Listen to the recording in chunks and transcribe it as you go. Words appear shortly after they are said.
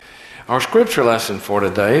Our scripture lesson for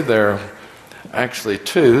today, there are actually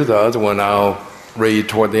two. The other one I'll read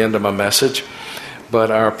toward the end of my message.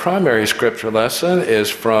 But our primary scripture lesson is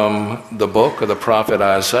from the book of the prophet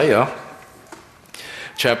Isaiah,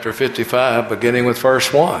 chapter 55, beginning with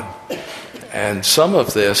verse 1. And some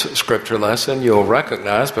of this scripture lesson you'll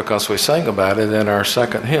recognize because we sang about it in our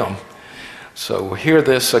second hymn. So hear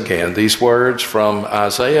this again, these words from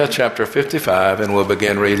Isaiah chapter 55, and we'll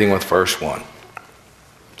begin reading with verse 1.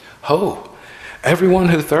 Ho, everyone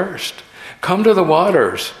who thirsts, come to the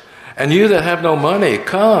waters, and you that have no money,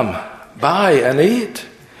 come, buy and eat.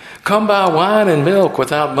 Come buy wine and milk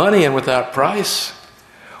without money and without price.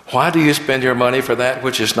 Why do you spend your money for that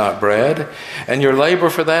which is not bread, and your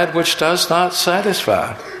labor for that which does not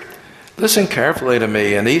satisfy? Listen carefully to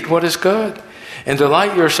me, and eat what is good, and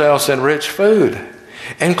delight yourselves in rich food.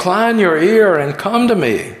 Incline your ear and come to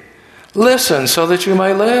me. Listen so that you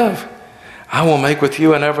may live. I will make with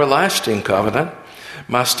you an everlasting covenant,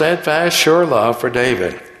 my steadfast, sure love for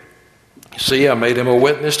David. See, I made him a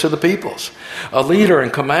witness to the peoples, a leader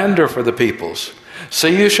and commander for the peoples.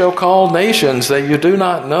 See, you shall call nations that you do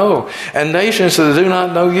not know, and nations that do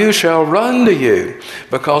not know you shall run to you,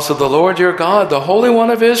 because of the Lord your God, the Holy One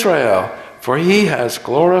of Israel, for he has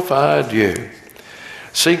glorified you.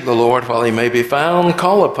 Seek the Lord while he may be found,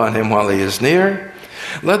 call upon him while he is near.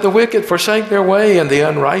 Let the wicked forsake their way, and the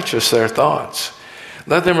unrighteous their thoughts.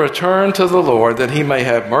 Let them return to the Lord, that he may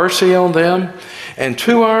have mercy on them, and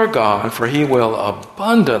to our God, for he will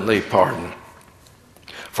abundantly pardon.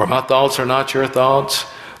 For my thoughts are not your thoughts,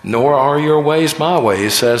 nor are your ways my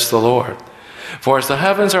ways, says the Lord. For as the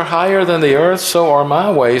heavens are higher than the earth, so are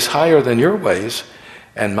my ways higher than your ways,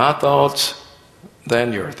 and my thoughts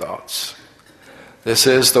than your thoughts. This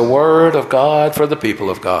is the word of God for the people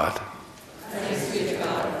of God. Thanks be to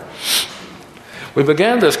God. We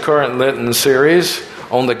began this current Lenten series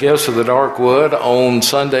on the gifts of the dark wood on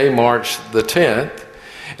Sunday, March the 10th.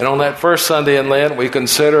 And on that first Sunday in Lent, we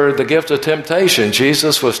considered the gift of temptation.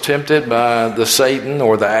 Jesus was tempted by the Satan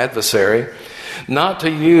or the adversary, not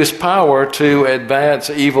to use power to advance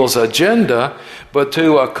evil's agenda, but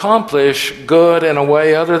to accomplish good in a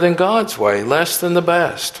way other than God's way, less than the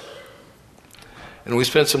best. And we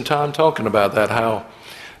spent some time talking about that, how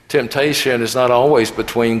temptation is not always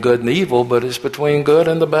between good and evil, but it's between good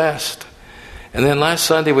and the best. And then last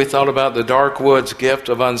Sunday we thought about the dark wood's gift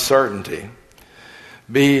of uncertainty.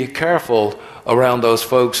 Be careful around those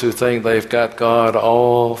folks who think they've got God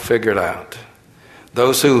all figured out.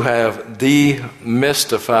 Those who have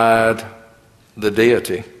demystified the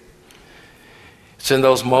deity. It's in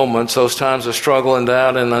those moments, those times of struggle and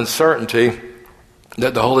doubt and uncertainty,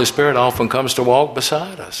 that the Holy Spirit often comes to walk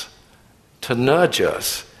beside us, to nudge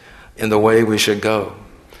us in the way we should go.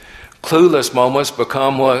 Clueless moments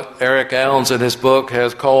become what Eric Allens in his book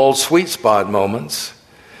has called sweet spot moments.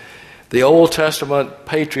 The Old Testament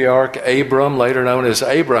patriarch Abram, later known as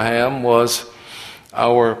Abraham, was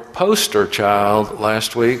our poster child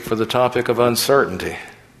last week for the topic of uncertainty.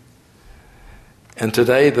 And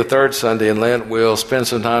today, the third Sunday in Lent, we'll spend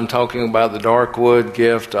some time talking about the dark wood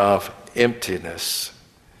gift of emptiness.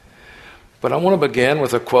 But I want to begin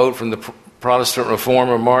with a quote from the Protestant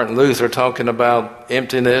reformer Martin Luther talking about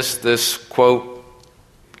emptiness. This quote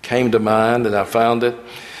came to mind and I found it.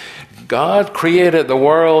 God created the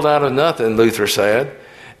world out of nothing, Luther said,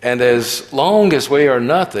 and as long as we are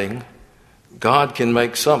nothing, God can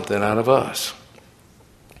make something out of us.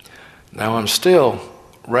 Now I'm still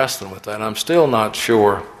wrestling with that. I'm still not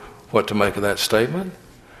sure what to make of that statement,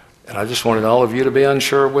 and I just wanted all of you to be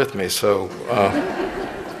unsure with me, so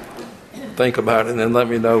think about it and then let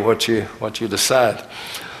me know what you decide.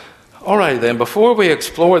 All right, then, before we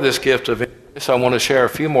explore this gift of emptiness, I want to share a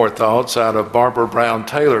few more thoughts out of Barbara Brown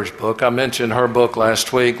Taylor's book. I mentioned her book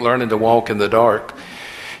last week, Learning to Walk in the Dark.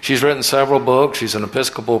 She's written several books. She's an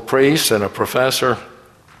Episcopal priest and a professor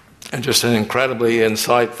and just an incredibly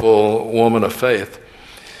insightful woman of faith.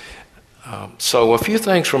 So a few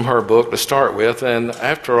things from her book to start with, and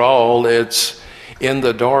after all, it's in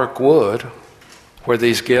the dark wood where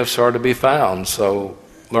these gifts are to be found. So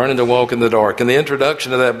Learning to Walk in the Dark. In the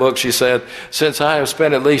introduction to that book, she said, since I have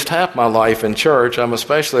spent at least half my life in church, I'm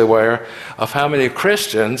especially aware of how many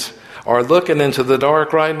Christians are looking into the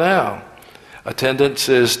dark right now. Attendance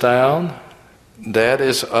is down, debt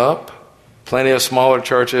is up, plenty of smaller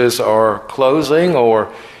churches are closing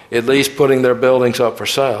or at least putting their buildings up for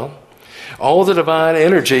sale. All the divine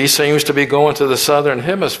energy seems to be going to the southern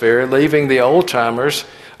hemisphere, leaving the old-timers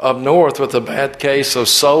up north with a bad case of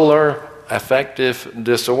solar affective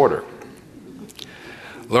disorder.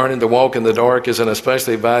 Learning to walk in the dark is an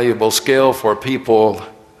especially valuable skill for people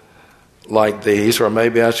like these, or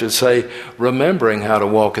maybe I should say remembering how to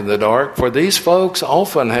walk in the dark, for these folks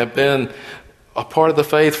often have been a part of the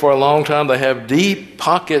faith for a long time. They have deep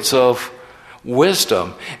pockets of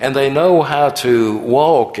wisdom, and they know how to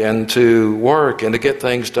walk and to work and to get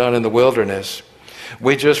things done in the wilderness.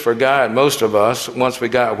 We just forgot, most of us, once we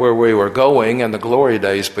got where we were going and the glory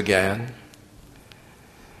days began.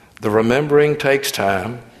 The remembering takes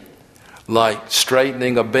time, like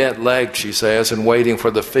straightening a bent leg, she says, and waiting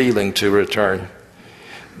for the feeling to return.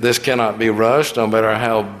 This cannot be rushed, no matter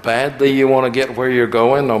how badly you want to get where you're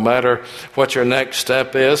going, no matter what your next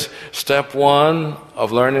step is. Step one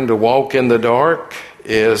of learning to walk in the dark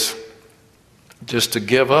is just to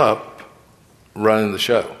give up running the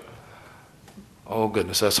show. Oh,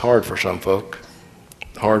 goodness, that's hard for some folk.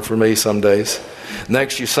 Hard for me some days.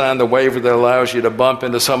 Next, you sign the waiver that allows you to bump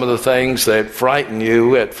into some of the things that frighten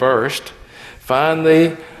you at first.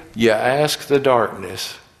 Finally, you ask the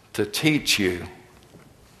darkness to teach you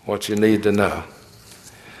what you need to know.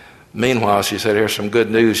 Meanwhile, she said, here's some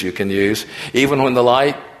good news you can use. Even when the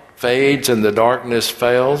light fades and the darkness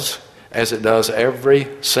fails, as it does every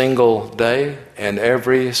single day and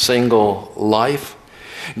every single life,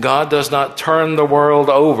 God does not turn the world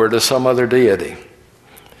over to some other deity.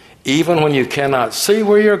 Even when you cannot see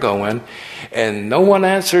where you're going and no one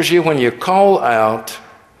answers you when you call out,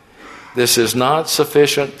 this is not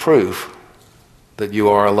sufficient proof that you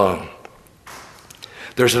are alone.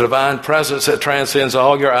 There's a divine presence that transcends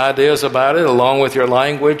all your ideas about it, along with your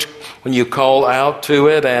language when you call out to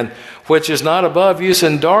it, and which is not above use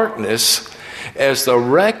in darkness as the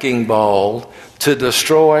wrecking ball to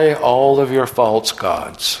destroy all of your false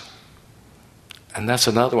gods. And that's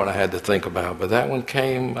another one I had to think about, but that one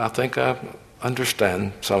came, I think I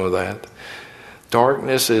understand some of that.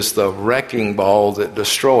 Darkness is the wrecking ball that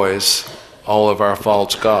destroys all of our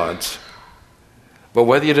false gods. But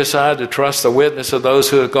whether you decide to trust the witness of those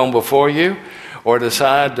who have gone before you, or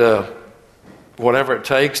decide to, whatever it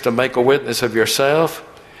takes to make a witness of yourself,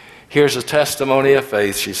 here's a testimony of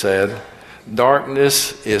faith, she said.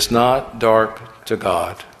 Darkness is not dark to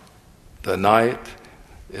God. The night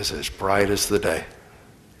is as bright as the day.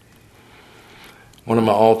 One of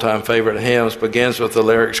my all-time favorite hymns begins with the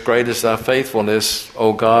lyrics, Great is thy faithfulness,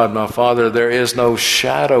 O God, my Father, there is no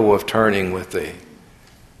shadow of turning with thee.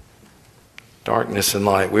 Darkness and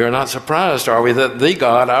light. We are not surprised, are we, that the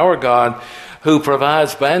God, our God, who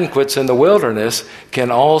provides banquets in the wilderness,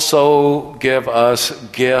 can also give us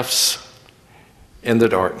gifts in the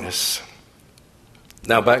darkness.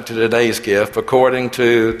 Now back to today's gift. According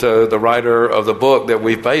to the writer of the book that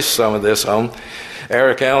we based some of this on,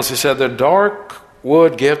 Eric Allen, he said, the dark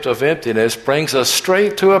wood gift of emptiness brings us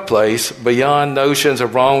straight to a place beyond notions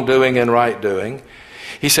of wrongdoing and right doing.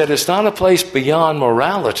 He said it's not a place beyond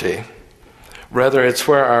morality. Rather, it's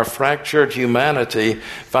where our fractured humanity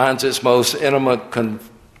finds its most intimate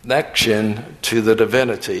connection to the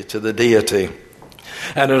divinity, to the deity.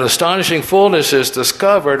 And an astonishing fullness is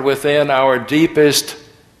discovered within our deepest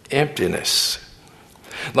emptiness.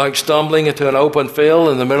 Like stumbling into an open field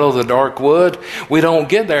in the middle of the dark wood, we don't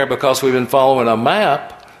get there because we've been following a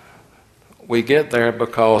map. We get there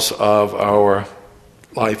because of our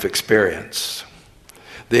life experience.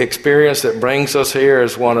 The experience that brings us here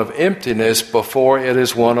is one of emptiness before it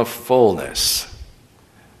is one of fullness.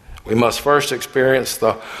 We must first experience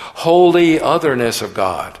the holy otherness of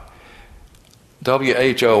God.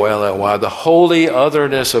 W-H-O-L-L-Y, the holy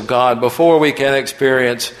otherness of God before we can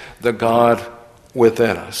experience the God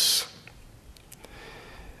within us.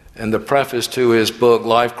 In the preface to his book,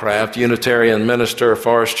 Lifecraft, Unitarian minister of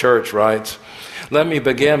Forest Church writes, let me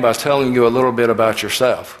begin by telling you a little bit about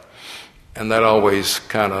yourself. And that always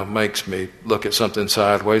kind of makes me look at something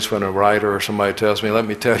sideways when a writer or somebody tells me, let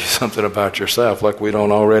me tell you something about yourself, like we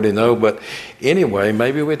don't already know. But anyway,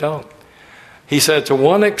 maybe we don't. He said, to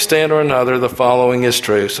one extent or another, the following is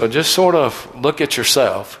true. So just sort of look at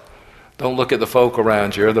yourself. Don't look at the folk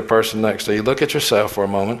around you or the person next to you. Look at yourself for a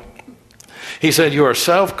moment. He said, you are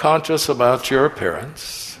self-conscious about your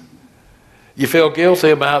appearance. You feel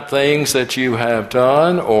guilty about things that you have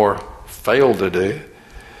done or failed to do.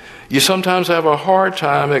 You sometimes have a hard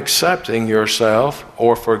time accepting yourself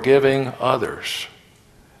or forgiving others.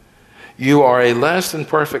 You are a less than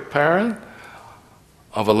perfect parent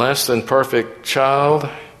of a less than perfect child.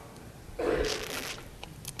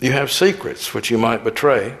 You have secrets which you might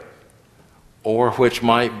betray or which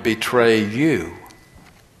might betray you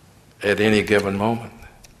at any given moment.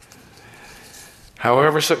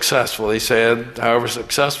 However successful, he said, however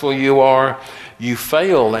successful you are, you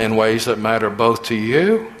fail in ways that matter both to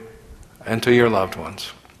you and to your loved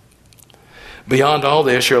ones. Beyond all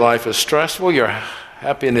this, your life is stressful, your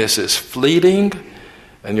happiness is fleeting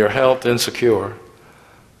and your health insecure.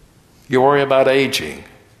 You worry about aging,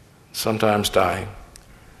 sometimes dying.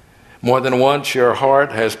 More than once your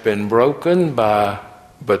heart has been broken by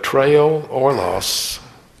betrayal or loss.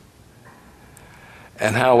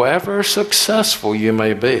 And however successful you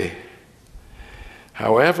may be,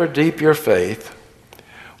 however deep your faith,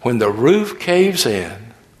 when the roof caves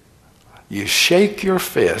in, you shake your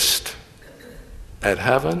fist at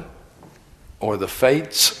heaven or the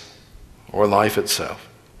fates or life itself.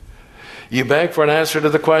 You beg for an answer to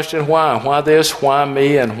the question, why? Why this, why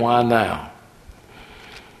me, and why now?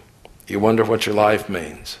 You wonder what your life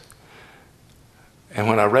means. And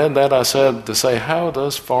when I read that, I said to say, how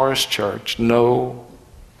does Forest Church know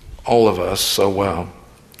all of us so well?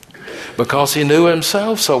 Because he knew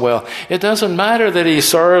himself so well. It doesn't matter that he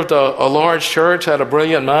served a large church, had a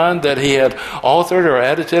brilliant mind, that he had authored or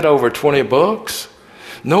edited over 20 books.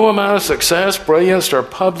 No amount of success, brilliance, or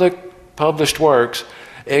published works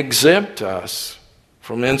exempt us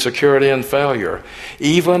from insecurity and failure,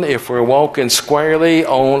 even if we're walking squarely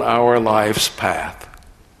on our life's path.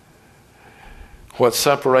 What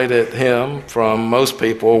separated him from most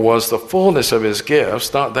people was the fullness of his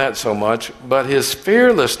gifts, not that so much, but his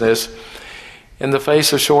fearlessness in the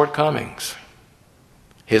face of shortcomings,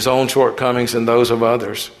 his own shortcomings and those of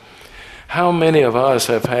others. How many of us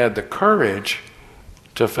have had the courage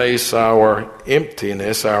to face our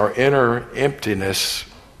emptiness, our inner emptiness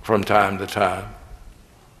from time to time,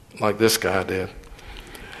 like this guy did?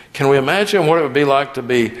 Can we imagine what it would be like to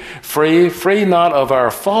be free not of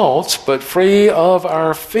our faults, but free of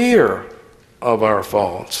our fear of our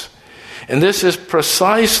faults? And this is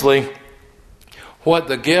precisely what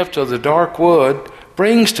the gift of the dark wood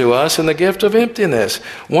brings to us in the gift of emptiness.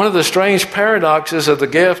 One of the strange paradoxes of the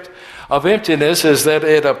gift of emptiness is that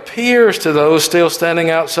it appears to those still standing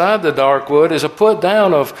outside the dark wood as a put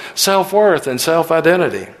down of self-worth and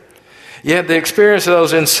self-identity. Yet the experience of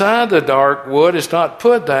those inside the dark wood is not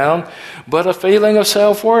put down, but a feeling of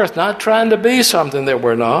self-worth, not trying to be something that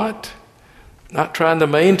we're not trying to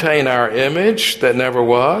maintain our image that never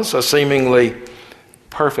was, a seemingly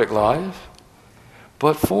perfect life,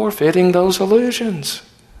 but forfeiting those illusions,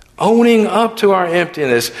 owning up to our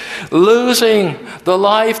emptiness, losing the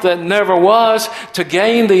life that never was to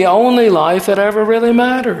gain the only life that ever really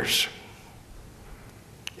matters.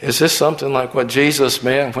 Is this something like what Jesus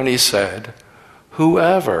meant when he said,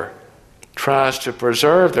 whoever tries to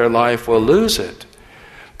preserve their life will lose it,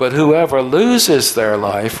 but whoever loses their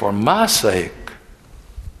life for my sake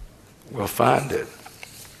will find it?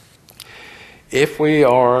 If we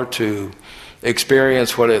are to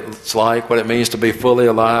experience what it's like, what it means to be fully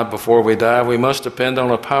alive before we die, we must depend on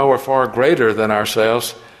a power far greater than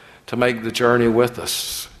ourselves to make the journey with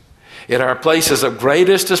us. In our places of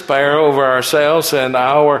greatest despair over ourselves and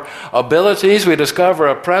our abilities, we discover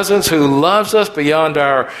a presence who loves us beyond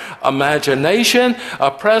our imagination,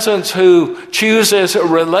 a presence who chooses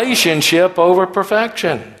relationship over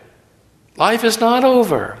perfection. Life is not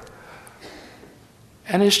over,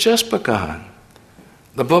 and it's just begun.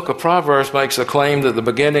 The book of Proverbs makes the claim that the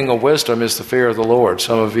beginning of wisdom is the fear of the Lord.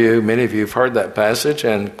 Many of you have heard that passage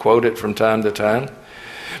and quote it from time to time.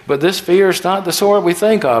 But this fear is not the sort we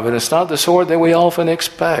think of, and it's not the sort that we often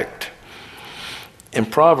expect. In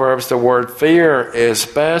Proverbs, the word fear is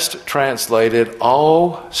best translated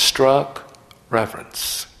awe-struck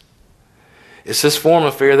reverence. It's this form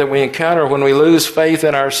of fear that we encounter when we lose faith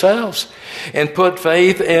in ourselves and put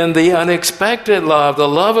faith in the unexpected love, the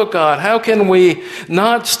love of God. How can we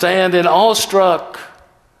not stand in awe-struck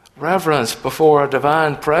reverence before a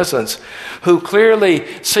divine presence who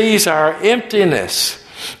clearly sees our emptiness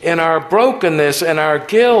in our brokenness and our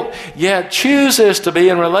guilt, yet chooses to be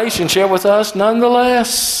in relationship with us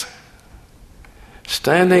nonetheless?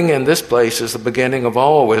 Standing in this place is the beginning of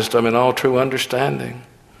all wisdom and all true understanding.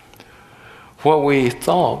 What we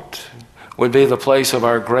thought would be the place of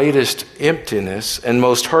our greatest emptiness and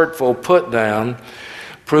most hurtful put down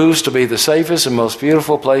proves to be the safest and most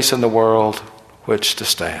beautiful place in the world which to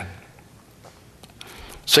stand.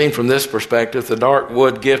 Seen from this perspective, the dark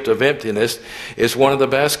wood gift of emptiness is one of the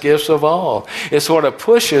best gifts of all. It sort of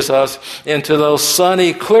pushes us into those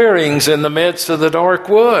sunny clearings in the midst of the dark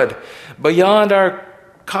wood, beyond our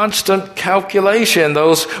constant calculation,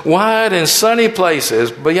 those wide and sunny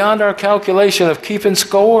places, beyond our calculation of keeping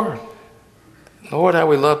score. Lord, how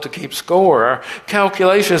we love to keep score. Our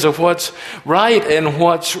calculations of what's right and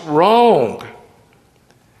what's wrong.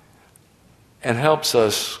 And helps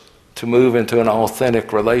us to move into an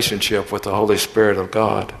authentic relationship with the Holy Spirit of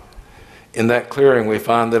God. In that clearing, we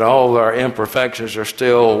find that all our imperfections are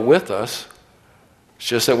still with us. It's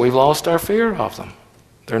just that we've lost our fear of them.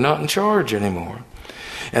 They're not in charge anymore.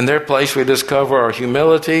 In their place, we discover our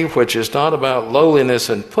humility, which is not about lowliness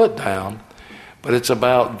and put down, but it's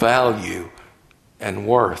about value and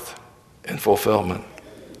worth and fulfillment.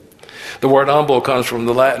 The word humble comes from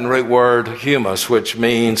the Latin root word humus, which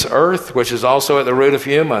means earth, which is also at the root of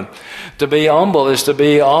human. To be humble is to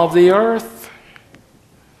be of the earth.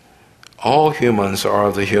 All humans are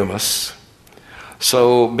of the humus.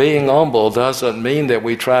 So being humble doesn't mean that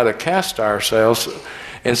we try to cast ourselves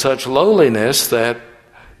in such lowliness that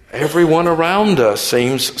everyone around us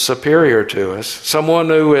seems superior to us. Someone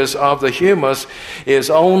who is of the humus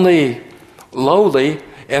is only lowly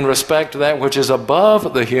in respect to that which is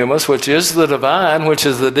above the humus, which is the divine, which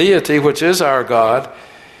is the deity, which is our God.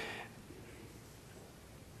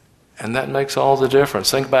 And that makes all the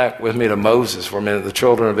difference. Think back with me to Moses for a minute, the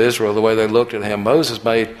children of Israel, the way they looked at him. Moses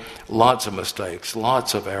made lots of mistakes,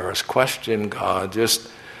 lots of errors, questioned God, just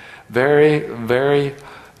very, very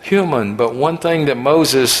human. But one thing that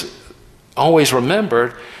Moses always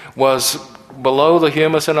remembered was below the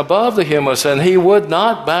humus and above the humus, and he would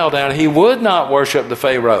not bow down. He would not worship the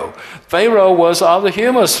Pharaoh. Pharaoh was of the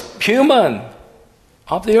humus, human,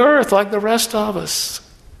 of the earth like the rest of us.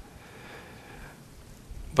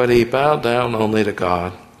 But he bowed down only to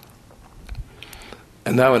God.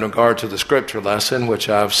 And now in regard to the scripture lesson, which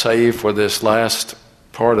I've saved for this last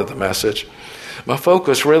part of the message, my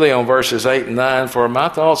focus really on verses 8 and 9, for my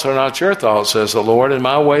thoughts are not your thoughts, says the Lord, and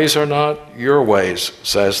my ways are not your ways,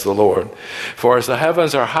 says the Lord. For as the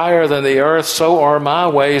heavens are higher than the earth, so are my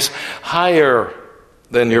ways higher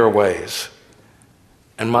than your ways,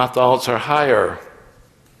 and my thoughts are higher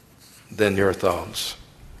than your thoughts.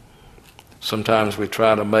 Sometimes we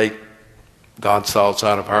try to make God's thoughts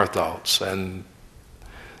out of our thoughts, and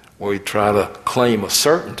we try to claim a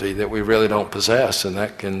certainty that we really don't possess, and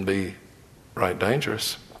that can be right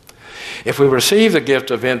dangerous. If we receive the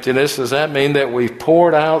gift of emptiness, does that mean that we've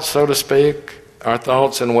poured out, so to speak, our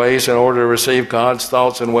thoughts and ways in order to receive God's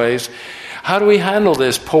thoughts and ways? How do we handle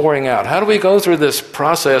this pouring out? How do we go through this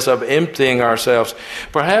process of emptying ourselves?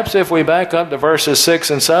 Perhaps if we back up to verses 6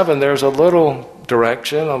 and 7, there's a little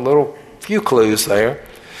direction, few clues there.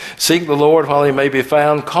 Seek the Lord while he may be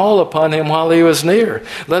found. Call upon him while he is near.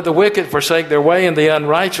 Let the wicked forsake their way and the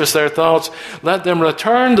unrighteous their thoughts. Let them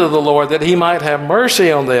return to the Lord that he might have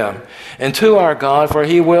mercy on them. And to our God, for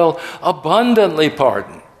he will abundantly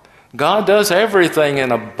pardon. God does everything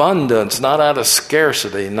in abundance, not out of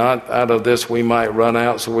scarcity, not out of this we might run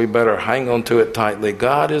out, so we better hang on to it tightly.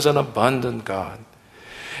 God is an abundant God.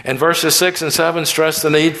 And verses 6 and 7 stress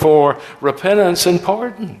the need for repentance and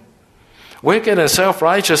pardon. Wicked and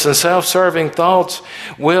self-righteous and self-serving thoughts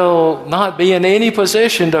will not be in any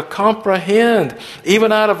position to comprehend,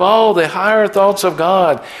 even out of all the higher thoughts of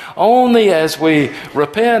God. Only as we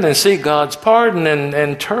repent and seek God's pardon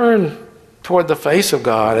and turn toward the face of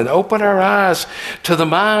God and open our eyes to the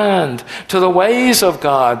mind, to the ways of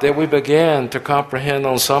God, that we begin to comprehend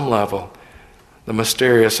on some level the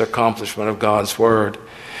mysterious accomplishment of God's Word.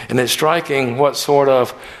 And it's striking what sort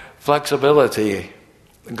of flexibility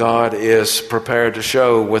God is prepared to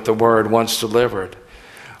show with the Word once delivered.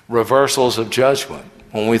 Reversals of judgment.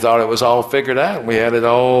 When we thought it was all figured out, we had it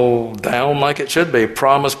all down like it should be,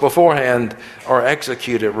 promised beforehand or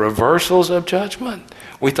executed. Reversals of judgment.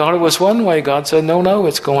 We thought it was one way. God said, no,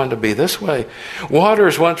 it's going to be this way.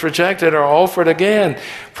 Waters once rejected are offered again.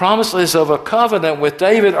 Promises of a covenant with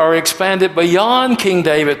David are expanded beyond King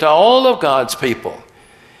David to all of God's people.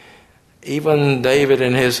 Even David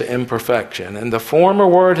in his imperfection. And the former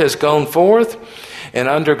word has gone forth and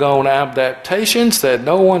undergone adaptations that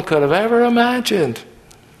no one could have ever imagined.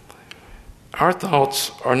 Our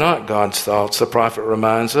thoughts are not God's thoughts, the prophet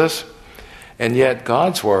reminds us. And yet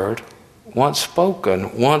God's word, once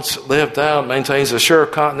spoken, once lived out, maintains a sure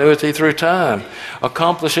continuity through time,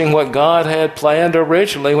 accomplishing what God had planned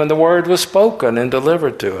originally when the word was spoken and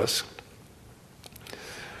delivered to us.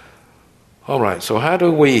 All right, so how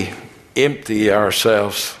do we empty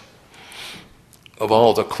ourselves of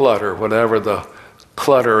all the clutter, whatever the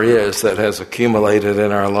clutter is that has accumulated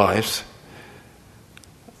in our lives?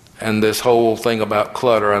 And this whole thing about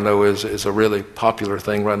clutter, I know, is a really popular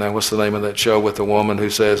thing right now. What's the name of that show with the woman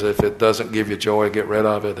who says, if it doesn't give you joy, get rid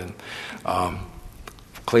of it? And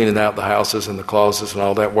cleaning out the houses and the closets and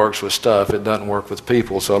all that works with stuff. It doesn't work with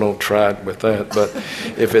people, so don't try it with that. But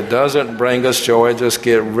if it doesn't bring us joy, just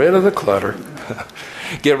get rid of the clutter.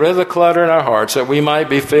 Get rid of the clutter in our hearts that we might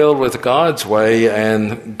be filled with God's way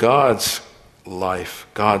and God's life,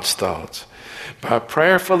 God's thoughts. By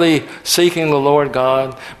prayerfully seeking the Lord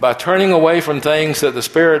God, by turning away from things that the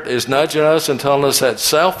Spirit is nudging us and telling us that's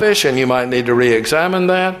selfish and you might need to re-examine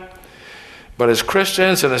that, But as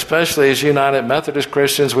Christians, and especially as United Methodist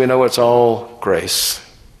Christians, we know it's all grace.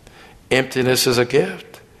 Emptiness is a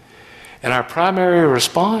gift. And our primary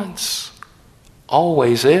response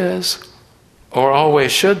always is, or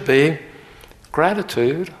always should be,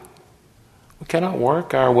 gratitude. We cannot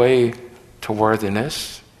work our way to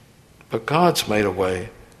worthiness, but God's made a way.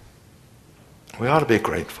 We ought to be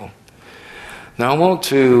grateful. Now I want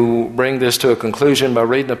to bring this to a conclusion by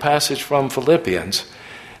reading a passage from Philippians.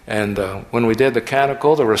 And when we did the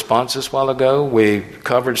canticle, the responses a while ago, we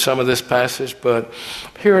covered some of this passage, but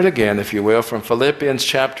hear it again, if you will, from Philippians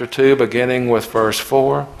chapter 2, beginning with verse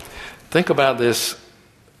 4. Think about this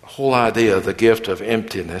whole idea of the gift of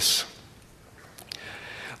emptiness.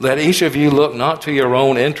 Let each of you look not to your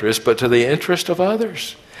own interest, but to the interest of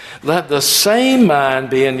others. Let the same mind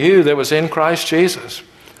be in you that was in Christ Jesus,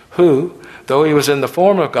 who, though he was in the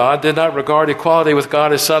form of God, did not regard equality with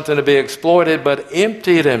God as something to be exploited, but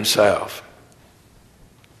emptied himself,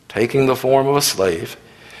 taking the form of a slave,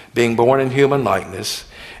 being born in human likeness,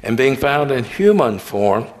 and being found in human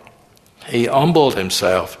form, he humbled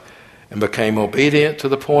himself and became obedient to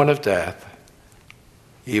the point of death,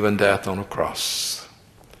 even death on a cross.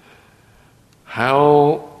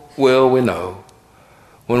 How will we know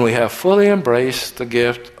when we have fully embraced the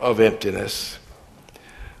gift of emptiness?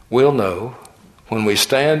 We'll know when we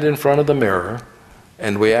stand in front of the mirror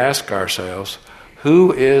and we ask ourselves,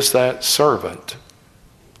 who is that servant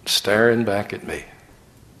staring back at me?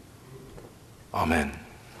 Amen.